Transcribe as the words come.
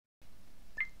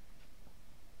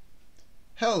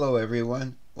Hello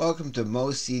everyone, welcome to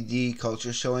Moe'S CD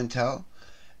Culture Show and Tell.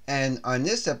 And on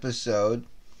this episode,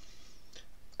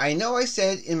 I know I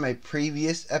said in my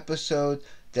previous episode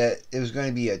that it was going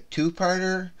to be a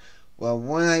two-parter. Well,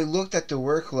 when I looked at the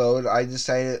workload, I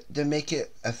decided to make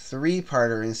it a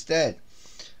three-parter instead.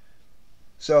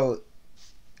 So,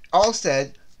 all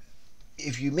said,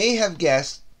 if you may have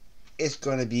guessed, it's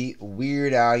going to be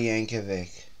Weird Al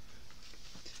Yankovic.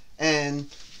 And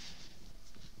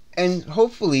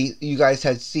hopefully you guys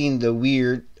had seen the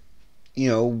Weird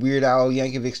Al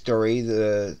Yankovic story,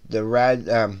 the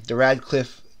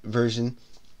Radcliffe version,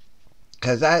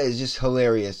 because that is just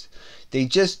hilarious. They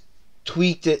just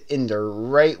tweaked it in the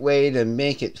right way to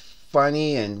make it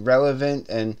funny and relevant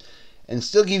and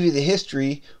still give you the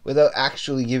history without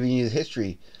actually giving you the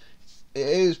history.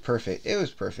 It was perfect. It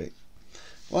was perfect.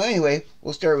 Well, anyway,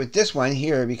 we'll start with this one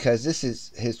here because this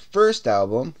is his first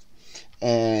album,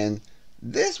 and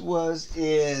this was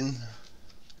in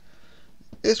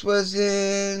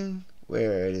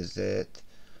where is it?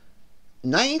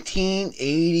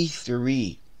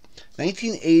 1983.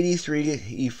 1983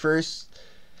 he first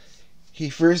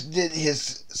did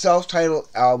his self-titled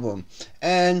album,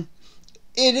 and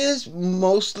it is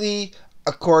mostly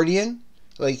accordion.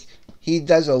 Like, he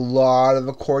does a lot of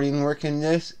accordion work in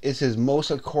this. It's his most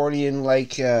accordion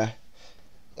like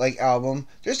album.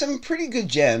 There's some pretty good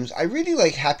gems. I really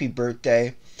like Happy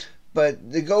Birthday,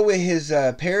 but to go with his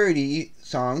parody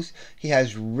songs, he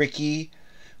has Ricky,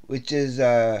 which is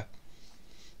a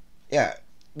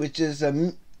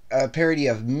parody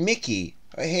of Mickey.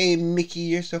 Hey Mickey,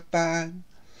 you're so fine.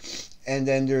 And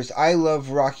then there's I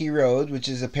Love Rocky Road, which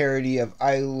is a parody of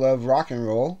I Love Rock and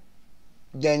Roll.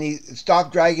 Then he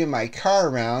Stop Dragging My Car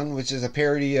Around, which is a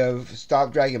parody of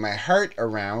Stop Dragging My Heart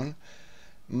Around.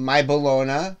 My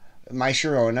Bologna, My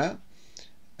Sharona.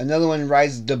 Another one,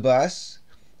 Rides the Bus,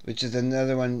 which is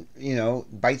another one,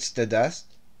 Bites the Dust.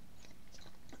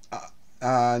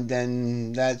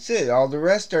 Then that's it. All the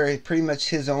rest are pretty much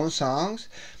his own songs.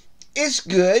 It's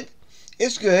good.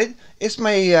 It's good. It's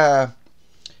my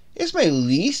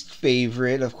least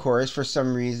favorite, of course, for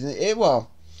some reason.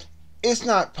 It's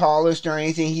not polished or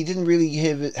anything. He didn't really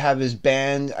have his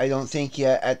band, I don't think,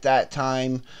 yet at that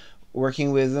time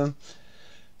working with him.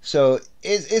 So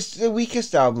it's the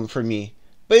weakest album for me.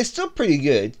 But it's still pretty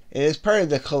good. And it's part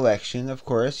of the collection, of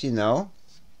course,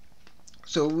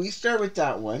 So we start with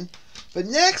that one. But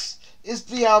next is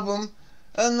the album,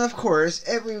 and of course,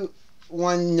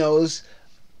 everyone knows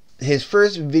his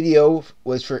first video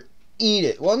was for Eat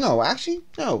It. Well, no, actually,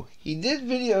 no. He did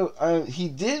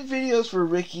videos for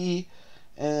Ricky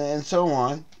and so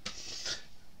on.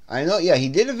 I know, yeah, he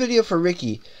did a video for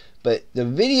Ricky, but the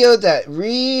video that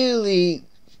really,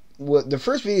 the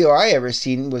first video I ever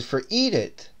seen was for Eat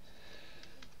It.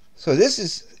 So this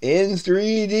is in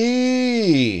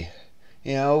 3D.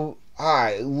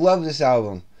 I love this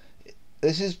album.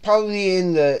 This is probably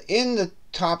in the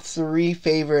top 3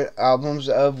 favorite albums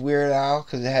of Weird Al,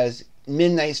 because it has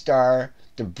Midnight Star,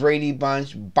 The Brady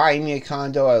Bunch, Buy Me a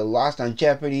Condo, I Lost on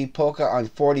Jeopardy, Polka on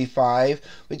 45,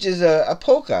 which is a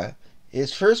polka,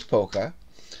 his first polka.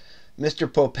 Mr.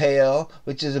 Popale,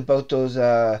 which is about those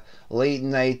late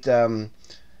night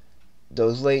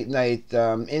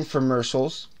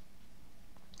infomercials.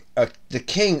 The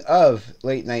king of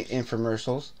late night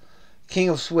infomercials. King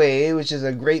of Sway, which is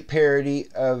a great parody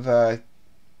of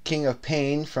King of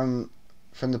Pain from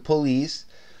the Police.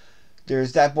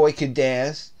 There's That Boy Could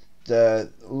Dance, the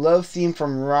love theme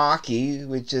from Rocky,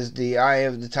 which is the Eye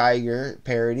of the Tiger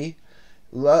parody,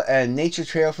 and Nature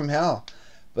Trail from Hell.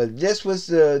 But this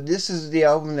is the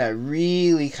album that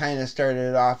really kind of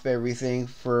started off everything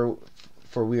for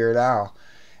Weird Al.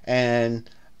 And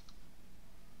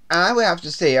I would have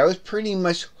to say, I was pretty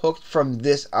much hooked from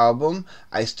this album.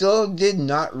 I still did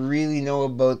not really know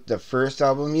about the first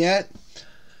album yet,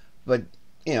 but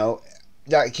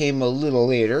that came a little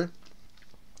later.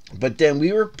 But then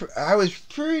I was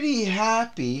pretty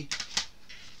happy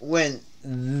when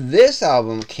this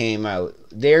album came out,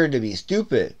 Dare to Be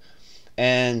Stupid.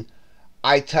 And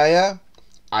I tell ya,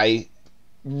 I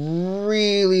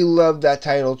really love that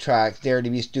title track, Dare to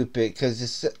Be Stupid,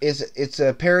 because it's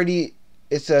a parody.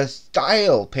 It's a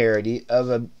style parody of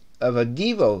a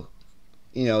Devo,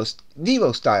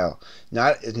 Devo style.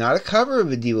 It's not a cover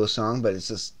of a Devo song, but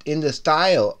it's in the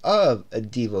style of a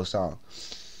Devo song.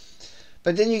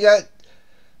 But then you got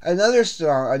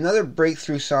another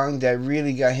breakthrough song that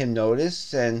really got him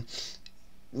noticed, and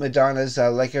Madonna's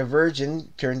Like a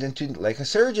Virgin turned into Like a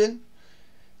Surgeon.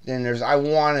 Then there's I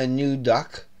Want a New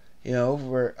Duck,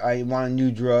 where I Want a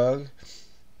New Drug.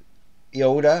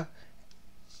 Yoda.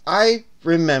 I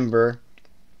remember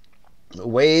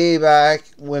way back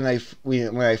when I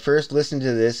first listened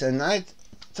to this, and I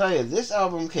tell you, this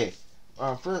album. Okay,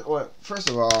 first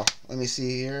of all, let me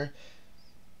see here.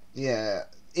 Yeah,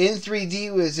 In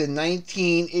 3D was in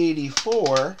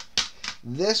 1984.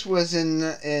 This was in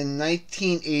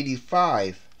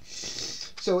 1985.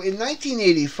 So in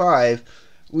 1985,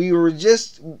 we were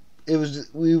just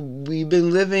we've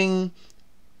been living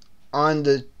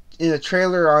in a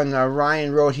trailer on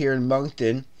Ryan Road here in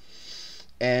Moncton,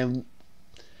 and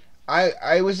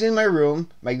I was in my room.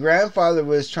 My grandfather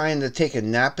was trying to take a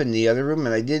nap in the other room,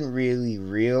 and I didn't really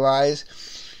realize.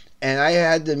 And I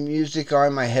had the music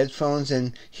on my headphones,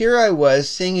 and here I was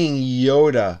singing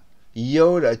Yoda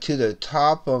to the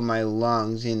top of my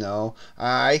lungs.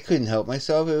 I couldn't help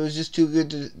myself. It was just too good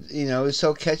to, it was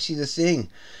so catchy to sing.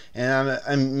 And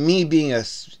I'm me being a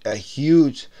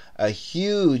huge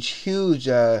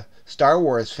Star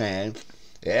Wars fan.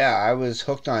 Yeah, I was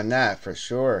hooked on that for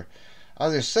sure. Oh,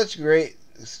 there's such great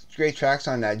tracks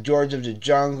on that. George of the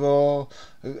Jungle,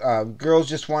 Girls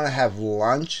Just Want to Have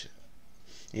Lunch.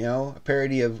 A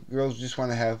parody of Girls Just Want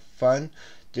to Have Fun.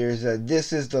 There's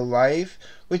This Is the Life,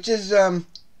 which is a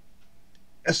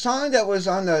song that was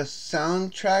on the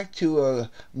soundtrack to a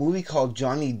movie called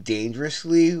Johnny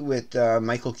Dangerously with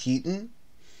Michael Keaton.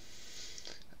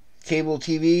 Cable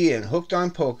TV and Hooked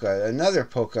on Polka, another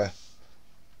polka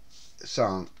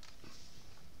song.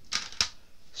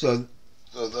 So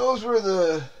those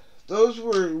were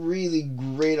really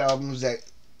great albums that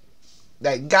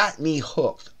got me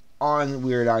hooked on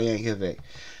Weird Al Yankovic.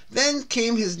 Then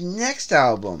came his next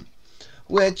album,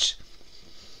 which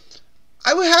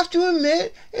I would have to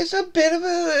admit is a bit of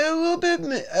a little bit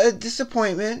a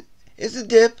disappointment. It's a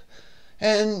dip,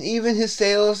 and even his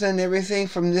sales and everything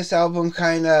from this album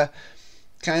kind of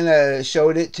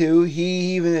showed it too.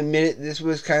 He even admitted this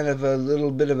was kind of a little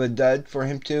bit of a dud for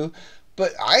him too.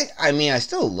 But I mean, I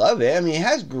still love it. I mean, it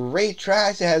has great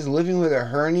tracks. It has Living with a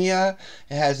Hernia.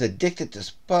 It has Addicted to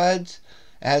Spuds.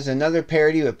 It has another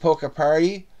parody with Polka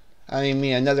Party. I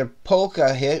mean, another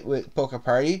polka hit with Polka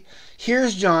Party.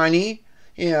 Here's Johnny,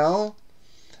 Tootless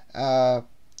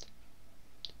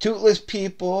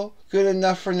People, Good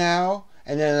Enough for Now.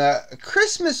 And then a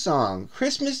Christmas song,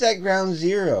 Christmas at Ground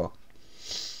Zero.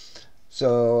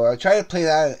 So I try to play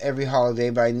that every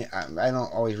holiday, but I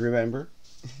don't always remember.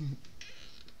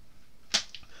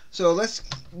 So let's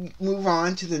move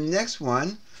on to the next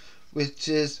one, which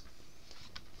is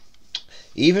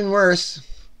even worse.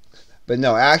 But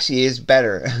no, actually, it's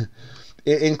better.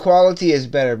 In quality, is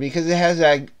better because it has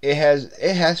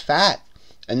fat.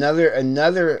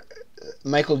 Another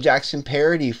Michael Jackson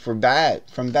parody from Bad.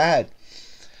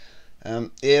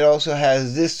 It also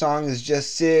has This Song Is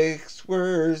Just 6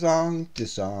 Words Long.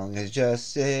 This song is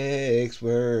just 6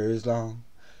 words long.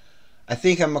 I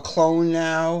Think I'm a Clone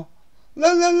Now.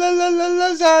 La la la la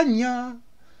la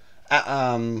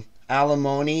lasagna.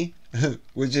 Alimony,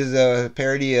 which is a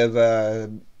parody of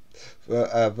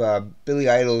Billy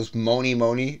Idol's Moni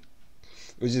Moni,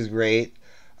 which is great.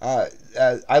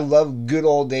 I love Good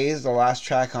Old Days, the last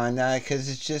track on that, because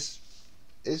it's just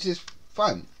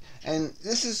fun. And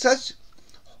this is such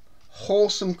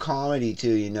wholesome comedy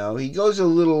too, He goes a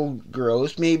little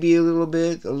gross, maybe a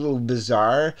little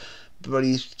bizarre, but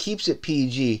he keeps it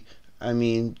PG. I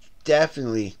mean,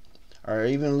 definitely, or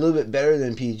even a little bit better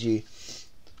than PG.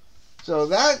 So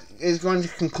that is going to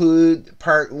conclude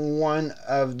part 1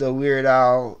 of the Weird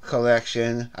Al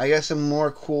collection. I got some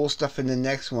more cool stuff in the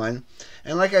next one.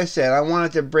 And like I said, I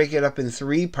wanted to break it up in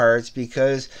 3 parts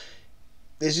because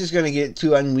it's just going to get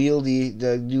too unwieldy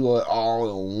to do it all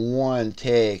in one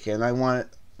take. And I want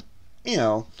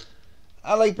it,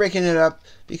 I like breaking it up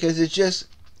because it just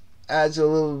adds a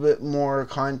little bit more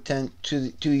content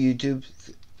to YouTube.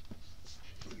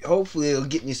 Hopefully it'll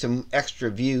get me some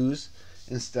extra views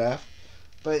and stuff.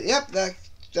 But yep,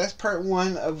 that's part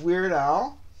 1 of Weird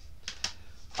Al.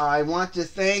 I want to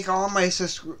thank all my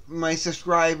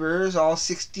subscribers, all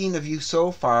 16 of you so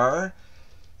far,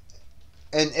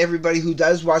 and everybody who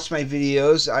does watch my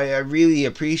videos. I really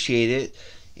appreciate it.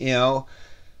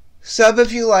 Sub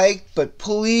if you like, but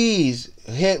please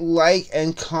hit like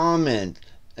and comment.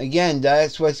 Again,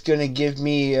 that's what's going to give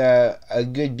me a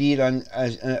good beat on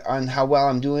how well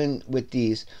I'm doing with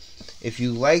these. If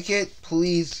you like it,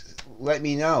 please let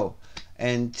me know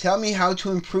and tell me how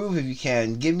to improve if you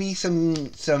can. Give me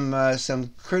some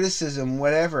criticism,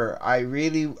 whatever. I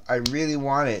really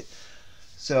want it.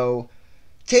 So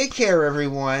take care,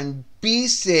 everyone. Be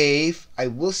safe. I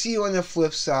will see you on the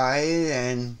flip side,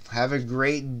 and have a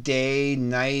great day,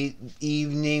 night,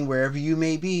 evening, wherever you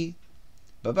may be.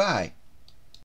 Bye-bye.